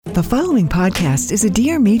The following podcast is a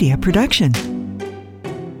Dear Media production.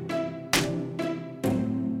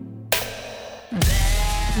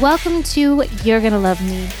 Welcome to You're Gonna Love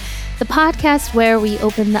Me, the podcast where we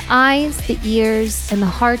open the eyes, the ears, and the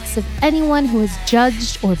hearts of anyone who has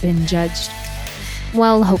judged or been judged.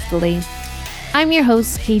 Well, hopefully. I'm your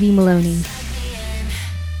host, Katie Maloney.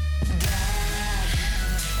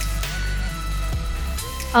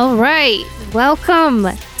 All right, welcome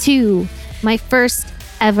to my first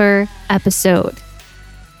ever episode.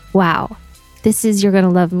 Wow, this is You're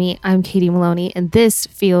Gonna Love Me. I'm Katie Maloney, and this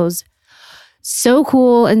feels so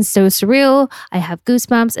cool and so surreal. I have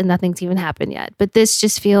goosebumps and nothing's even happened yet, but this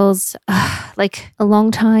just feels like a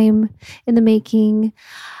long time in the making.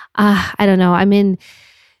 I don't know. I'm in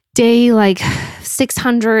day like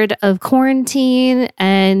 600 of quarantine,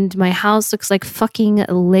 and my house looks like fucking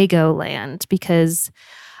Legoland because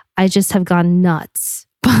I just have gone nuts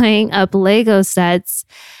buying up Lego sets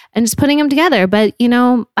and just putting them together. But, you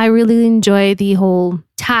know, I really enjoy the whole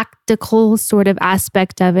tactical sort of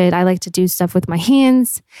aspect of it. I like to do stuff with my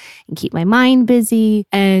hands and keep my mind busy.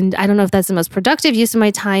 And I don't know if that's the most productive use of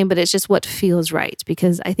my time, but it's just what feels right,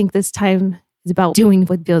 because I think this time is about doing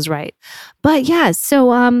what feels right. But yeah,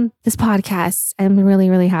 so this podcast, I'm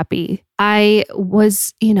really, really happy. I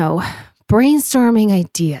was, brainstorming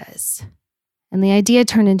ideas. And the idea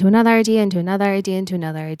turned into another idea, into another idea, into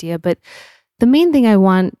another idea. But the main thing I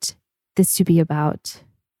want this to be about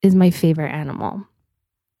is my favorite animal.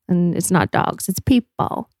 And it's not dogs, it's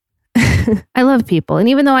people. I love people. And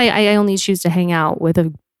even though I only choose to hang out with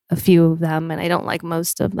a few of them, and I don't like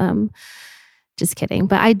most of them, just kidding.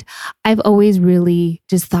 But I've always really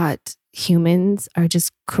just thought humans are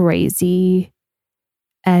just crazy.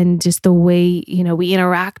 And just the way, we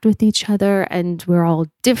interact with each other, and we're all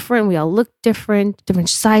different. We all look different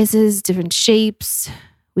sizes, different shapes.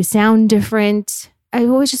 We sound different.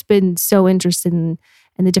 I've always just been so interested in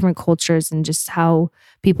the different cultures and just how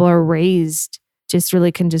people are raised just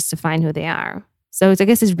really can just define who they are. So I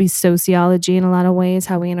guess it would be sociology in a lot of ways,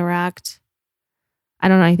 how we interact. I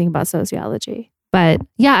don't know anything about sociology. But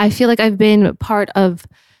yeah, I feel like I've been part of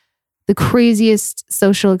the craziest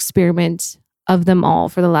social experiment of them all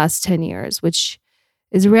for the last 10 years, which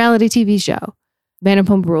is a reality TV show,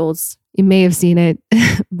 Vanderpump Rules. You may have seen it,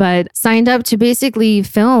 but signed up to basically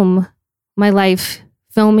film my life,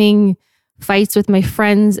 filming fights with my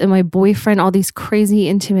friends and my boyfriend, all these crazy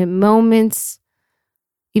intimate moments,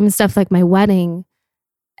 even stuff like my wedding,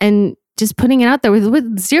 and just putting it out there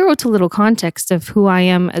with zero to little context of who I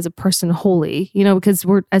am as a person wholly, because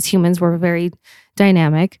as humans, we're very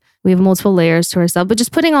dynamic. We have multiple layers to ourselves, but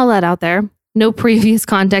just putting all that out there. No previous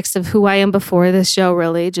context of who I am before this show,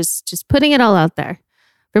 really. Just putting it all out there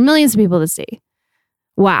for millions of people to see.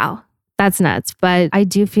 Wow, that's nuts. But I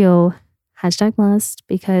do feel #blessed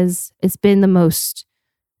because it's been the most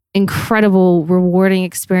incredible, rewarding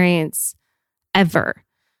experience ever.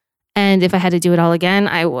 And if I had to do it all again,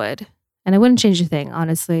 I would. And I wouldn't change a thing,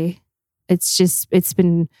 honestly. It's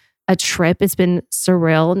been a trip. It's been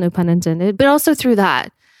surreal, no pun intended. But also through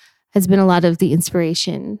that has been a lot of the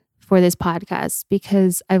inspiration for this podcast,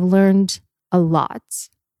 because I've learned a lot.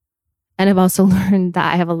 And I've also learned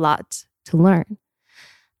that I have a lot to learn.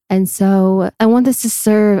 And so I want this to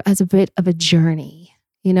serve as a bit of a journey,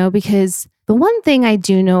 because the one thing I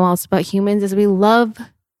do know also about humans is we love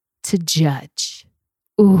to judge.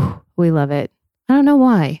 Ooh, we love it. I don't know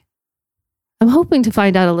why. I'm hoping to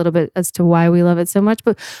find out a little bit as to why we love it so much,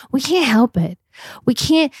 but we can't help it. We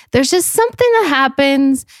can't. There's just something that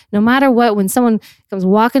happens no matter what. When someone comes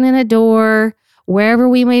walking in a door, wherever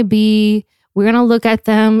we may be, we're going to look at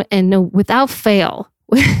them and without fail,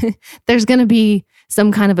 there's going to be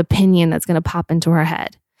some kind of opinion that's going to pop into our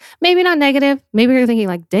head. Maybe not negative. Maybe you're thinking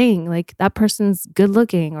like, dang, like that person's good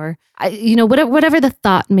looking, or, whatever the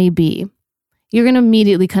thought may be. You're going to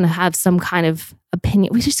immediately kind of have some kind of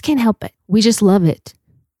opinion. We just can't help it. We just love it.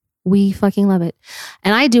 We fucking love it.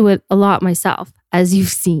 And I do it a lot myself, as you've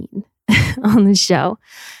seen on the show.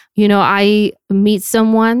 I meet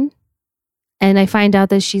someone and I find out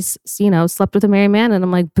that she's, slept with a married man. And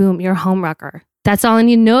I'm like, boom, you're a homewrecker. That's all I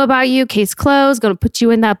need to know about you. Case closed. Going to put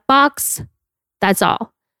you in that box. That's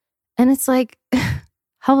all. And it's like,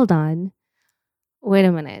 hold on. Wait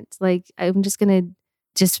a minute. Like, I'm just going to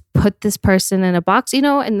just put this person in a box,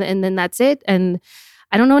 and then that's it. And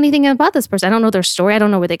I don't know anything about this person. I don't know their story. I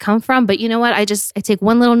don't know where they come from. But you know what? I take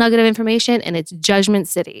one little nugget of information and it's Judgment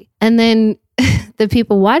City. And then the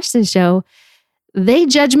people watch the show, they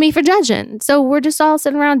judge me for judging. So we're just all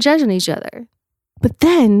sitting around judging each other. But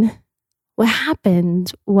then what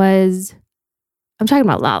happened was, I'm talking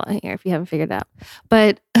about Lala here if you haven't figured it out.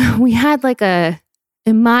 But we had like a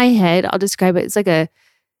in my head, I'll describe it. It's like that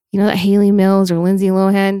Haley Mills or Lindsay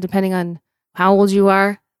Lohan, depending on how old you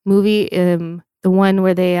are, movie. The one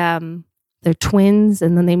where they're twins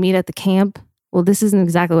and then they meet at the camp. Well, this isn't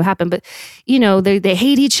exactly what happened, but they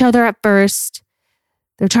hate each other at first.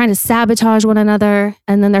 They're trying to sabotage one another,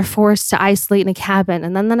 and then they're forced to isolate in a cabin.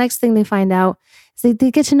 And then the next thing they find out is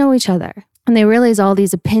they get to know each other. And they realize all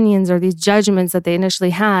these opinions or these judgments that they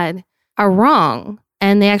initially had are wrong.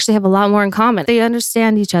 And they actually have a lot more in common. They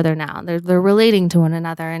understand each other now. They're relating to one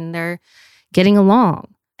another and they're getting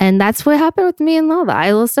along. And that's what happened with me and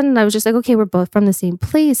Lala. All of a sudden, I was just like, okay, we're both from the same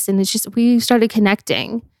place. And it's just, we started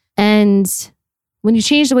connecting. And when you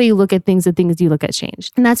change the way you look at things, the things you look at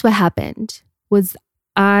changed. And that's what happened, was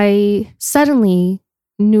I suddenly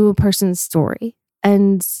knew a person's story.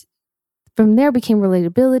 And from there became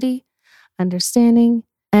relatability, understanding.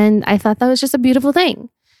 And I thought that was just a beautiful thing.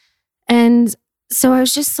 And so I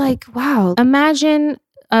was just like, wow, imagine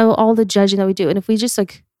all the judging that we do. And if we just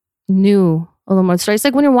knew a little more story. It's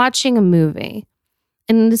like when you're watching a movie,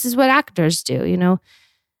 and this is what actors do,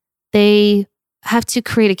 they have to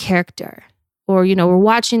create a character. Or, we're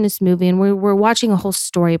watching this movie and we're watching a whole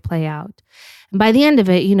story play out. And by the end of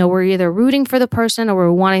it, we're either rooting for the person or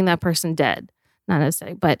we're wanting that person dead. Not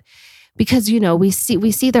necessarily, but because, we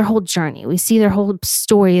see their whole journey. We see their whole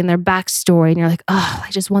story and their backstory. And you're like, oh,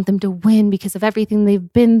 I just want them to win because of everything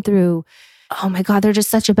they've been through. Oh my God, they're just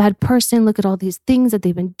such a bad person. Look at all these things that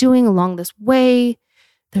they've been doing along this way.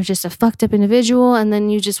 They're just a fucked up individual. And then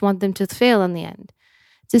you just want them to fail in the end.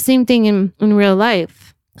 It's the same thing in real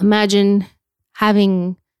life. Imagine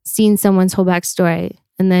having seen someone's whole backstory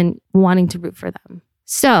and then wanting to root for them.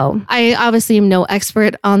 So I obviously am no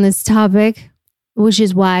expert on this topic, which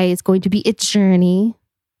is why it's going to be a journey,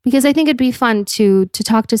 because I think it'd be fun to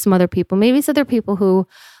talk to some other people. Maybe it's other people who,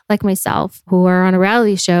 like myself, who are on a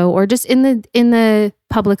reality show or just in the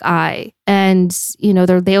public eye, and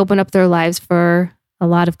they open up their lives for a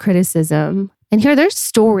lot of criticism and hear their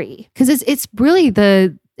story, because it's really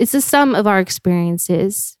it's the sum of our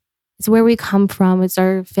experiences. It's where we come from. It's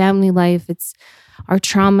our family life. It's our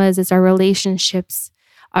traumas. It's our relationships,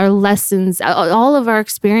 our lessons, all of our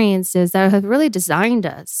experiences that have really designed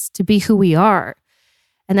us to be who we are,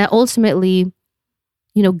 and that ultimately,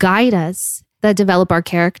 guide us, that develop our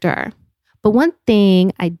character. But one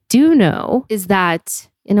thing I do know is that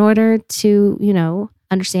in order to,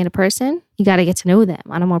 understand a person, you got to get to know them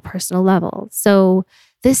on a more personal level. So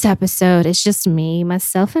this episode is just me,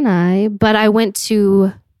 myself, and I. But I went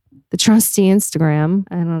to the trusty Instagram.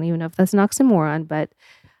 I don't even know if that's an oxymoron, but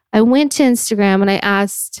I went to Instagram and I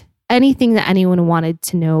asked anything that anyone wanted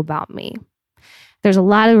to know about me. There's a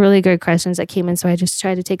lot of really good questions that came in, so I just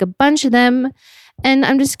tried to take a bunch of them, and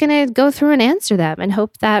I'm just going to go through and answer them and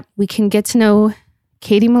hope that we can get to know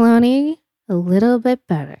Katie Maloney a little bit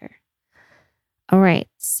better. All right,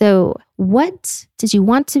 so what did you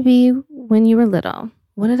want to be when you were little?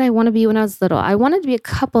 What did I want to be when I was little? I wanted to be a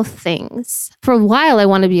couple things. For a while, I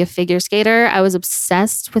wanted to be a figure skater. I was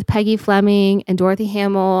obsessed with Peggy Fleming and Dorothy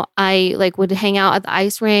Hamill. I would hang out at the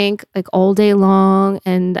ice rink all day long,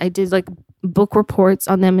 and I did book reports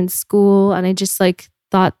on them in school, and I just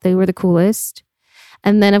thought they were the coolest.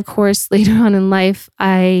 And then, of course, later on in life,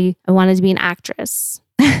 I wanted to be an actress.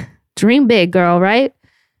 Dream big, girl, right?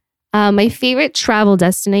 My favorite travel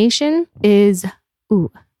destination is,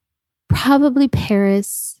 probably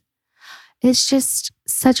Paris. It's just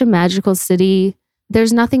such a magical city.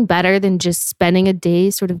 There's nothing better than just spending a day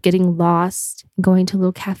sort of getting lost, going to a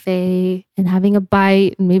little cafe and having a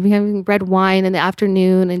bite and maybe having red wine in the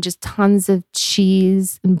afternoon and just tons of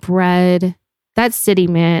cheese and bread. That city,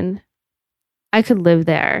 man, I could live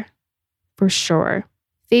there for sure.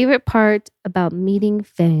 Favorite part about meeting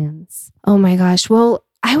fans? Oh my gosh. Well,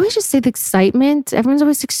 I always just say the excitement. Everyone's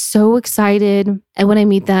always so excited and when I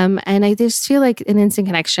meet them, and I just feel like an instant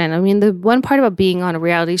connection. I mean, the one part about being on a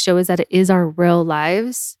reality show is that it is our real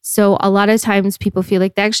lives. So a lot of times people feel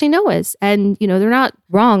like they actually know us, and they're not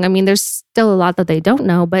wrong. I mean, there's still a lot that they don't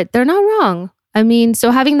know, but they're not wrong. I mean,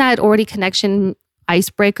 so having that already connection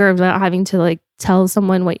icebreaker of not having to tell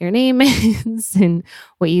someone what your name is and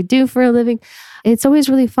what you do for a living, it's always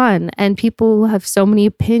really fun. And people have so many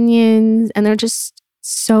opinions, and they're just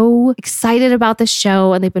so excited about the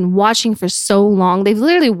show, and they've been watching for so long. They've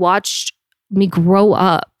literally watched me grow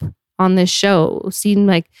up on this show, seen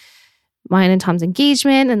mine and Tom's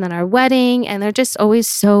engagement and then our wedding, and they're just always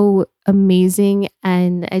so amazing,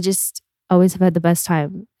 and I just always have had the best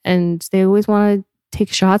time, and they always want to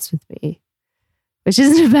take shots with me, which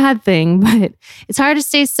isn't a bad thing, but it's hard to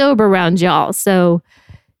stay sober around y'all. So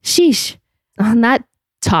sheesh. On that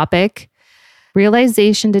topic,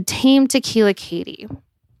 Realization to tame Tequila Katie.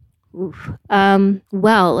 Oof.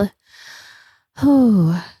 Well,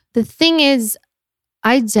 the thing is,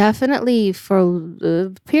 I definitely, for a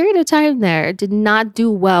period of time there, did not do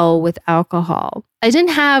well with alcohol. I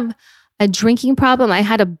didn't have a drinking problem. I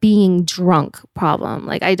had a being drunk problem.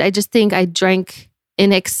 Like, I just think I drank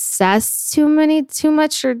in excess too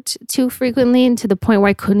much or too frequently, and to the point where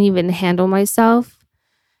I couldn't even handle myself.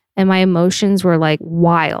 And my emotions were like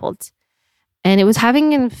wild. And it was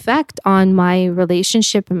having an effect on my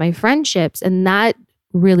relationship and my friendships. And that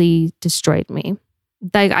really destroyed me.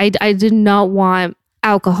 Like, I did not want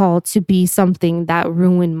alcohol to be something that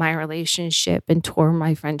ruined my relationship and tore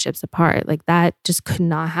my friendships apart. Like, that just could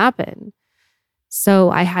not happen. So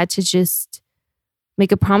I had to just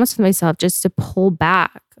make a promise for myself just to pull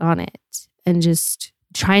back on it and just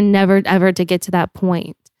try never ever to get to that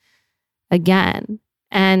point again.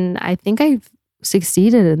 And I think I've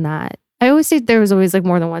succeeded in that. I always say there was always like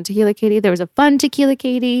more than one Tequila Katie. There was a fun Tequila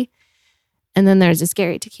Katie, and then there's a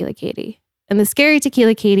scary Tequila Katie. And the scary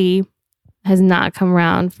Tequila Katie has not come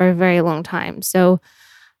around for a very long time. So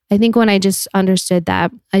I think when I just understood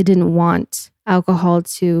that, I didn't want alcohol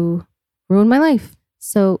to ruin my life.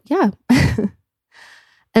 So yeah.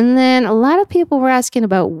 And then a lot of people were asking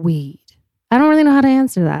about weed. I don't really know how to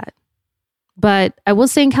answer that. But I will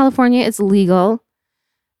say in California, it's legal.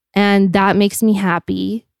 And that makes me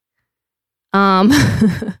happy.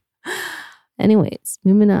 Anyways,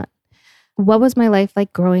 moving on. What was my life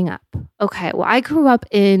like growing up? Okay, well, I grew up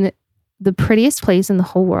in the prettiest place in the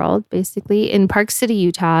whole world, basically, in Park City,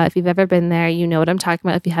 Utah. If you've ever been there, you know what I'm talking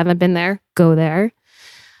about. If you haven't been there, go there.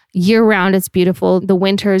 Year round, it's beautiful. The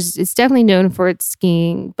winters, it's definitely known for its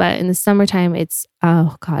skiing, but in the summertime, it's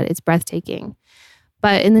breathtaking.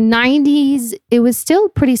 But in the 90s, it was still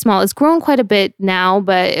pretty small. It's grown quite a bit now,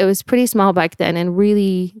 but it was pretty small back then and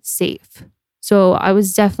really safe. So I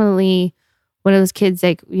was definitely one of those kids,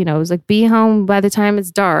 like, you know, it was like, be home by the time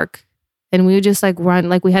it's dark. And we would just like run,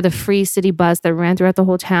 like we had a free city bus that ran throughout the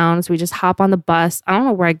whole town. So we just hop on the bus. I don't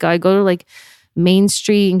know where I go. I go to like Main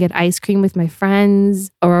Street and get ice cream with my friends,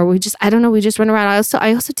 or we just run around.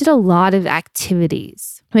 I also did a lot of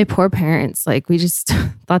activities. My poor parents, like, we just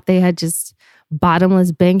thought they had just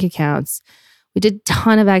bottomless bank accounts. We did a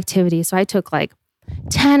ton of activities. So I took like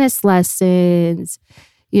tennis lessons,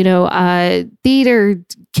 theater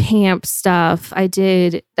camp stuff. I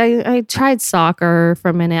tried soccer for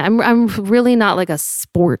a minute. I'm really not like a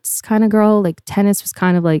sports kind of girl. Like, tennis was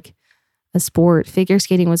kind of like a sport. Figure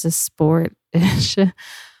skating was a sport.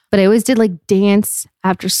 But I always did like dance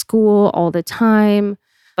after school all the time.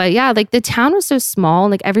 But yeah, like the town was so small.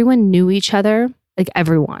 Like, everyone knew each other. Like,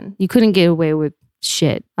 everyone. You couldn't get away with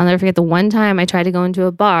shit. I'll never forget the one time I tried to go into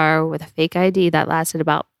a bar with a fake ID that lasted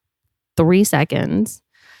about 3 seconds.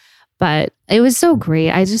 But it was so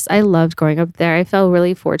great. I loved growing up there. I felt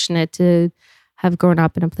really fortunate to have grown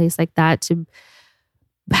up in a place like that, to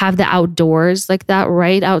have the outdoors like that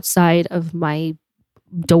right outside of my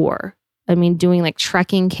door. I mean, doing like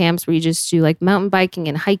trekking camps where you just do like mountain biking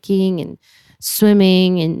and hiking and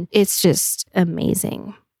swimming. And it's just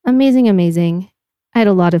amazing. Amazing, amazing. I had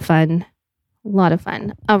a lot of fun.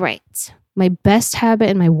 All right. My best habit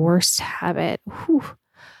and my worst habit. Whew.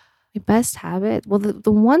 My best habit. Well,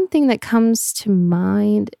 the one thing that comes to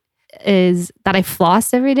mind is that I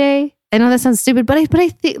floss every day. I know that sounds stupid, but I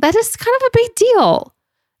think that is kind of a big deal.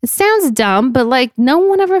 It sounds dumb, but like no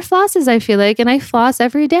one ever flosses, I feel like, and I floss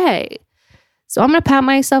every day. So I'm going to pat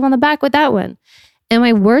myself on the back with that one. And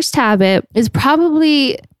my worst habit is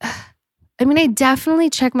probably, I definitely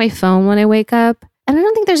check my phone when I wake up. And I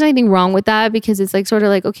don't think there's anything wrong with that, because it's like sort of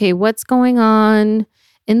like, okay, what's going on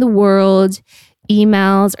in the world?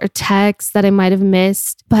 Emails or texts that I might have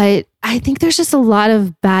missed. But I think there's just a lot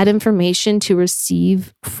of bad information to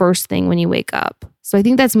receive first thing when you wake up. So I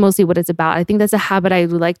think that's mostly what it's about. I think that's a habit I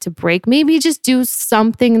would like to break. Maybe just do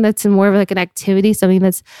something that's more of like an activity, something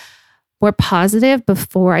that's more positive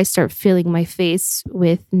before I start filling my face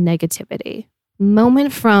with negativity.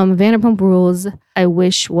 Moment from Vanderpump Rules, I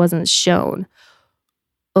wish wasn't shown.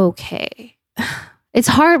 Okay. It's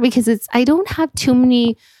hard because I don't have too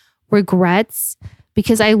many regrets,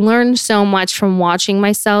 because I learned so much from watching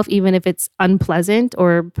myself, even if it's unpleasant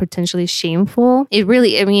or potentially shameful. It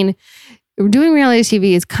really, doing reality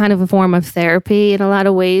TV is kind of a form of therapy in a lot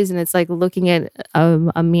of ways. And it's like looking at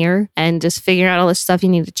a mirror and just figuring out all the stuff you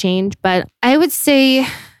need to change. But I would say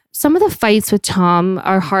some of the fights with Tom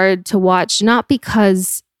are hard to watch, not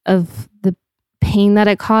because of the pain that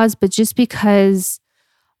it caused, but just because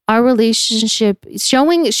our relationship,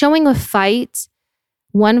 showing a fight,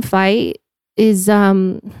 one fight is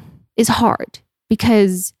hard,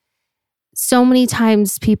 because so many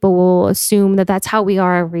times people will assume that that's how we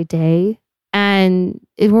are every day, and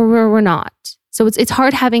we're not. So it's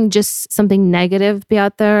hard having just something negative be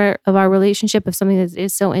out there of our relationship, of something that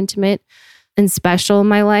is so intimate and special in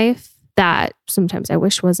my life that sometimes I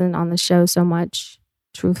wish wasn't on the show so much,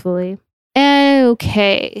 truthfully.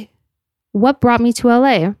 Okay, what brought me to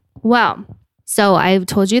LA? Well, so I've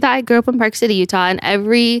told you that I grew up in Park City, Utah, and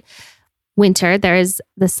every winter there's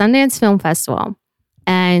the Sundance Film Festival.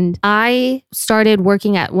 And I started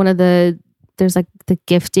working at there's like the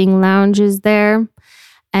gifting lounges there.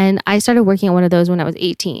 And I started working at one of those when I was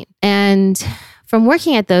 18. And from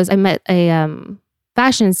working at those, I met a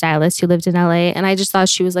fashion stylist who lived in LA. And I just thought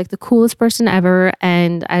she was like the coolest person ever.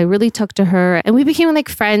 And I really took to her. And we became like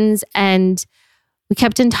friends. And we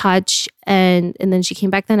kept in touch. And then she came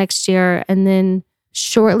back the next year. And then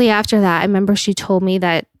shortly after that, I remember she told me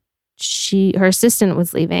that her assistant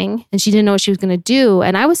was leaving and she didn't know what she was going to do.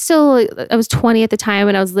 And I was 20 at the time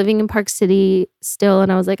and I was living in Park City still.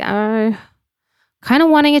 And I was like, kind of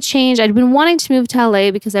wanting a change. I'd been wanting to move to LA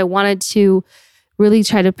because I wanted to really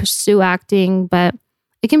try to pursue acting, but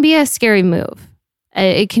it can be a scary move.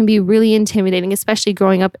 It can be really intimidating, especially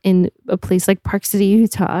growing up in a place like Park City,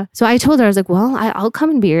 Utah. So I told her, I was like, well, I'll come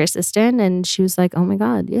and be your assistant. And she was like, oh my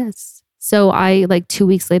God, yes. So I 2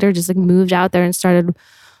 weeks later just moved out there and started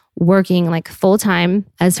working full time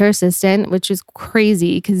as her assistant, which was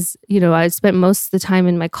crazy because, I spent most of the time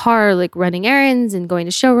in my car, running errands and going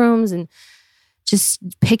to showrooms and just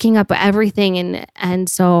picking up everything. And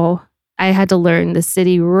so I had to learn the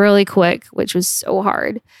city really quick, which was so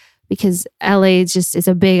hard because LA is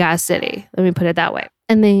a big ass city. Let me put it that way.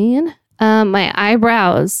 And then my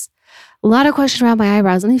eyebrows, a lot of questions around my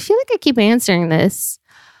eyebrows. And I feel like I keep answering this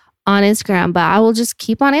on Instagram, but I will just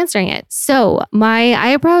keep on answering it. So my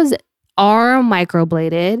eyebrows are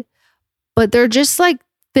microbladed, but they're just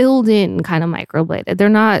filled in kind of microbladed. They're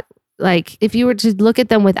not if you were to look at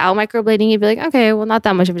them without microblading, you'd be like, okay, well, not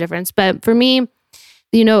that much of a difference. But for me,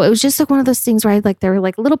 it was just one of those things where there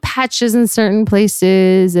were little patches in certain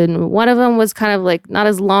places. And one of them was kind of not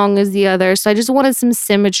as long as the other. So I just wanted some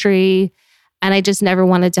symmetry. And I just never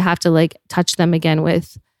wanted to have to touch them again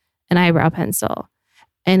with an eyebrow pencil.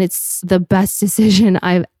 And it's the best decision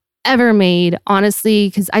I've ever made, honestly,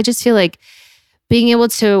 because I just feel like being able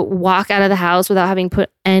to walk out of the house without having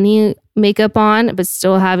put any makeup on, but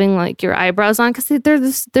still having your eyebrows on, because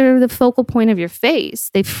they're the focal point of your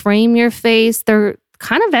face. They frame your face. They're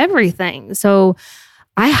kind of everything. So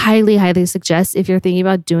I highly, highly suggest if you're thinking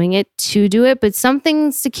about doing it, to do it, but some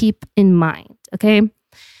things to keep in mind, okay?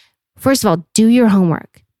 First of all, do your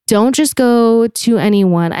homework. Don't just go to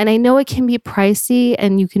anyone. And I know it can be pricey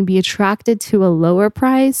and you can be attracted to a lower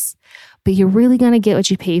price, but you're really going to get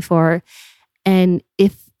what you pay for. And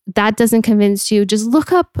if that doesn't convince you, just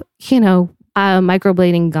look up,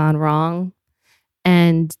 microblading gone wrong,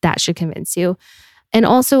 and that should convince you. And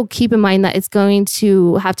also keep in mind that it's going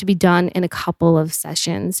to have to be done in a couple of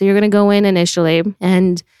sessions. So you're going to go in initially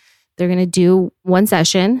and they're going to do one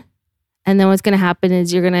session. And then what's going to happen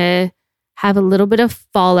is you're going to have a little bit of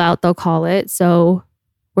fallout, they'll call it. So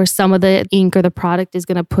where some of the ink or the product is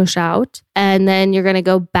going to push out. And then you're going to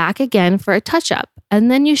go back again for a touch-up. And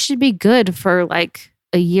then you should be good for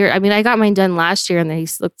a year. I mean, I got mine done last year and they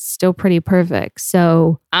looked still pretty perfect.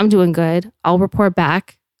 So I'm doing good. I'll report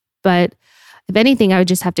back. But if anything, I would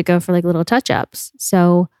just have to go for little touch-ups.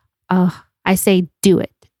 So I say do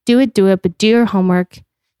it. Do it, but do your homework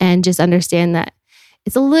and just understand that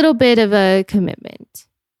it's a little bit of a commitment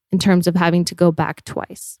in terms of having to go back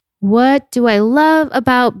twice. What do I love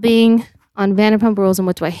about being on Vanderpump Rules and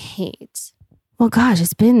what do I hate? Well, gosh,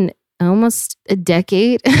 it's been almost a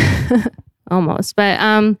decade. Almost. But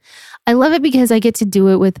I love it because I get to do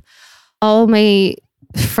it with all my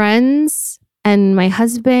friends and my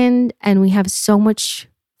husband, and we have so much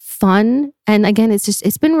fun. And again,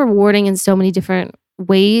 it's been rewarding in so many different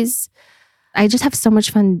ways. I just have so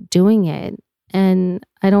much fun doing it. And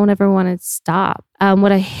I don't ever want to stop.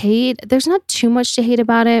 What I hate, there's not too much to hate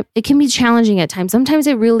about it. It can be challenging at times. Sometimes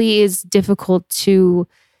it really is difficult to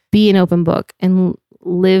be an open book and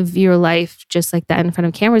live your life just like that in front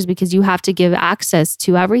of cameras because you have to give access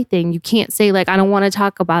to everything. You can't say I don't want to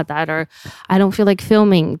talk about that or I don't feel like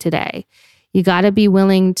filming today. You got to be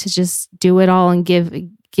willing to just do it all and give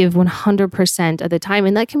 100% of the time.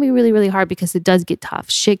 And that can be really, really hard because it does get tough.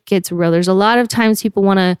 Shit gets real. There's a lot of times people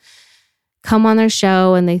want to come on their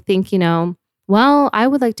show and they think, well, I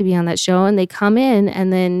would like to be on that show. And they come in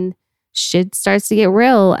and then shit starts to get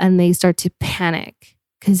real and they start to panic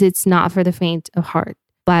because it's not for the faint of heart.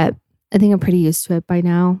 But I think I'm pretty used to it by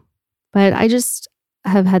now. But I just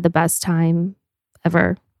have had the best time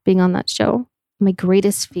ever being on that show. My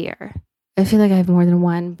greatest fear. I feel like I have more than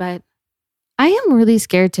one, but I am really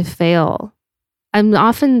scared to fail. I'm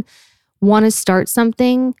often want to start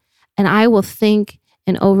something and I will think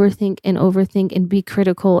and overthink and be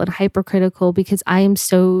critical and hypercritical because I am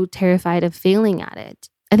so terrified of failing at it.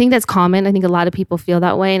 I think that's common. I think a lot of people feel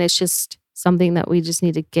that way, and it's just something that we just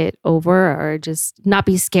need to get over or just not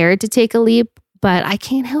be scared to take a leap. But I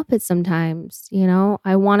can't help it sometimes.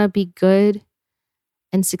 I want to be good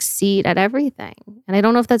and succeed at everything. And I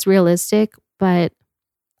don't know if that's realistic, but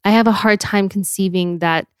I have a hard time conceiving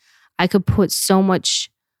that I could put so much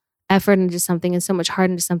effort into something and so much heart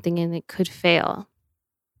into something and it could fail.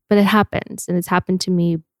 But it happens, and it's happened to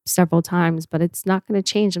me several times, but it's not going to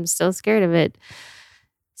change. I'm still scared of it.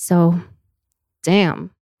 So,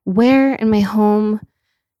 damn. Where in my home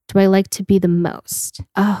do I like to be the most?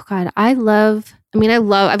 Oh God, I've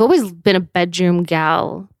always been a bedroom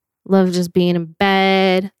gal. Love just being in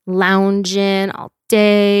bed, lounging all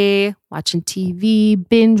day, watching TV,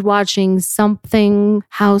 binge watching something,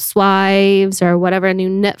 Housewives or whatever new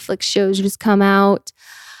Netflix shows just come out.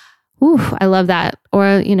 Ooh, I love that.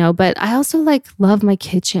 Or, but I also love my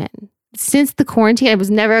kitchen. Since the quarantine, I was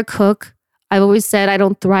never a cook. I've always said I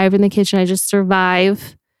don't thrive in the kitchen. I just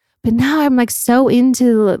survive. But now I'm so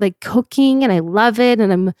into cooking and I love it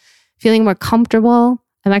and I'm feeling more comfortable.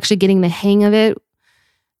 I'm actually getting the hang of it.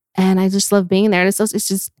 And I just love being there. And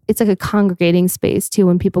it's like a congregating space too.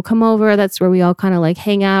 When people come over, that's where we all kind of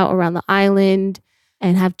hang out around the island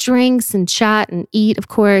and have drinks and chat and eat, of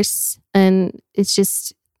course. And it's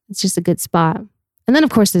just a good spot. And then of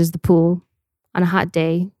course there's the pool on a hot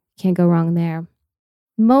day. Can't go wrong there.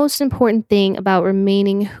 Most important thing about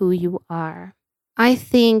remaining who you are. I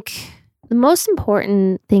think the most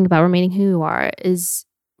important thing about remaining who you are is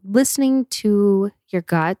listening to your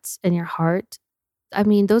gut and your heart. I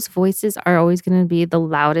mean, those voices are always going to be the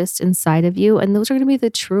loudest inside of you, and those are going to be the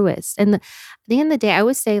truest. And at the end of the day, I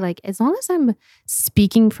would say, as long as I'm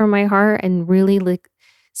speaking from my heart and really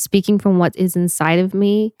speaking from what is inside of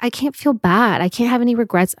me, I can't feel bad. I can't have any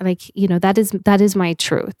regrets, and that is my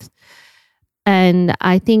truth. And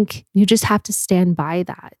I think you just have to stand by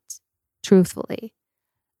that, truthfully,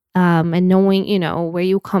 and knowing, where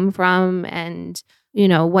you come from and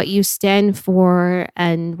what you stand for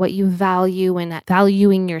and what you value and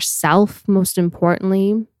valuing yourself, most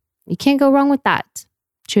importantly. You can't go wrong with that,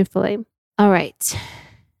 truthfully. All right.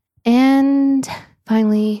 And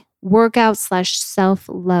finally, workout /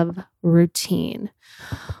 self-love routine.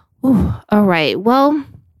 Ooh, all right. Well,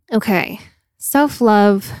 okay.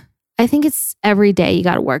 Self-love, I think it's every day you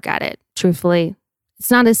got to work at it, truthfully. It's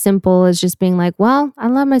not as simple as just being well, I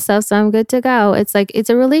love myself, so I'm good to go. It's it's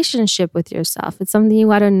a relationship with yourself. It's something you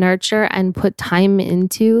got to nurture and put time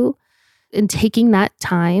into. And taking that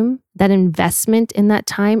time, that investment in that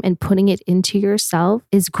time and putting it into yourself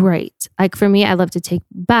is great. For me, I love to take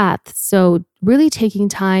baths. So really taking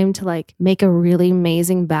time to make a really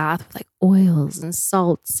amazing bath with oils and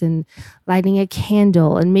salts and lighting a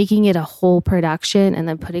candle and making it a whole production and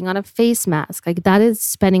then putting on a face mask. That is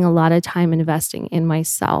spending a lot of time investing in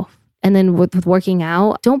myself. And then with working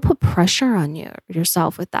out, don't put pressure on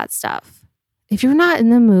yourself with that stuff. If you're not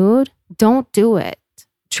in the mood, don't do it.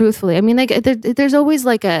 Truthfully. I mean, there's always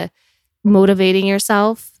a motivating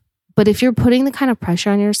yourself. But if you're putting the kind of pressure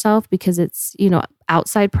on yourself because it's,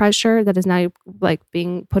 outside pressure that is now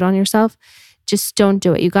being put on yourself, just don't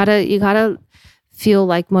do it. You gotta feel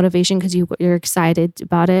motivation because you're excited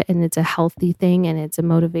about it and it's a healthy thing and it's a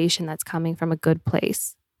motivation that's coming from a good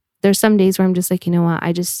place. There's some days where I'm just you know what,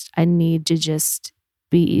 I need to just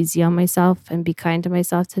be easy on myself and be kind to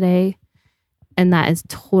myself today. And that is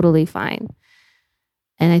totally fine.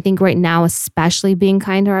 And I think right now, especially being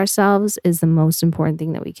kind to ourselves is the most important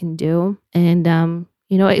thing that we can do. And,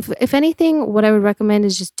 if anything, what I would recommend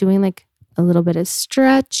is just doing a little bit of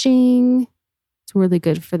stretching. It's really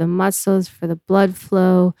good for the muscles, for the blood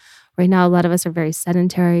flow. Right now, a lot of us are very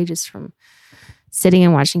sedentary just from sitting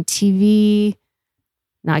and watching TV,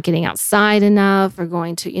 not getting outside enough or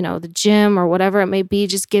going to, the gym or whatever it may be.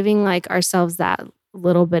 Just giving ourselves that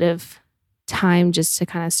little bit of time just to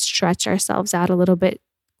kind of stretch ourselves out a little bit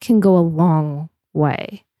can go a long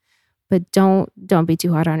way. But don't be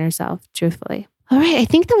too hard on yourself, truthfully. All right, I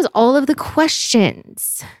think that was all of the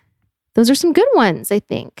questions. Those are some good ones, I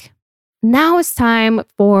think. Now it's time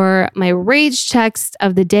for my rage text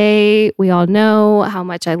of the day. We all know how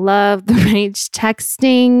much I love the rage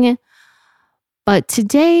texting. But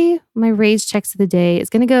today, my rage text of the day is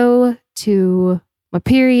going to go to my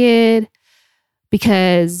period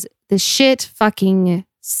because the shit fucking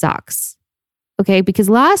sucks. Okay, because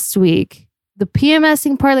last week, the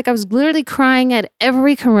PMSing part, like I was literally crying at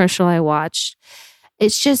every commercial I watched.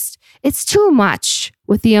 It's too much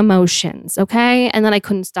with the emotions, okay? And then I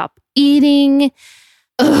couldn't stop eating.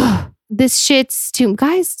 Ugh, this shit's too...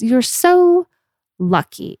 Guys, you're so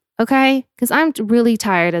lucky, okay? Because I'm really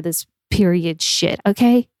tired of this period shit,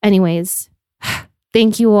 okay? Anyways,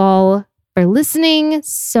 thank you all for listening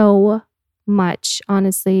so much.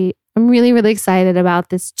 Honestly, I'm really, really excited about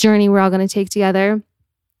this journey we're all going to take together.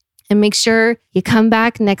 And make sure you come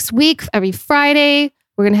back next week, every Friday.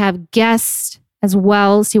 We're going to have guests as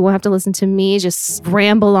well, so you won't have to listen to me just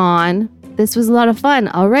ramble on. This was a lot of fun.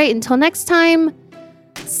 All right, until next time,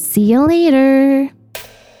 see you later.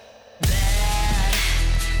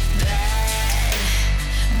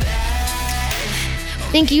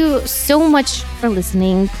 Thank you so much for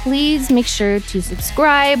listening. Please make sure to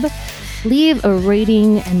subscribe, leave a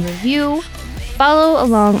rating and review, follow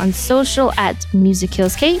along on social at Music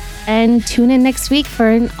Kills Kate, and tune in next week for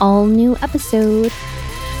an all-new episode.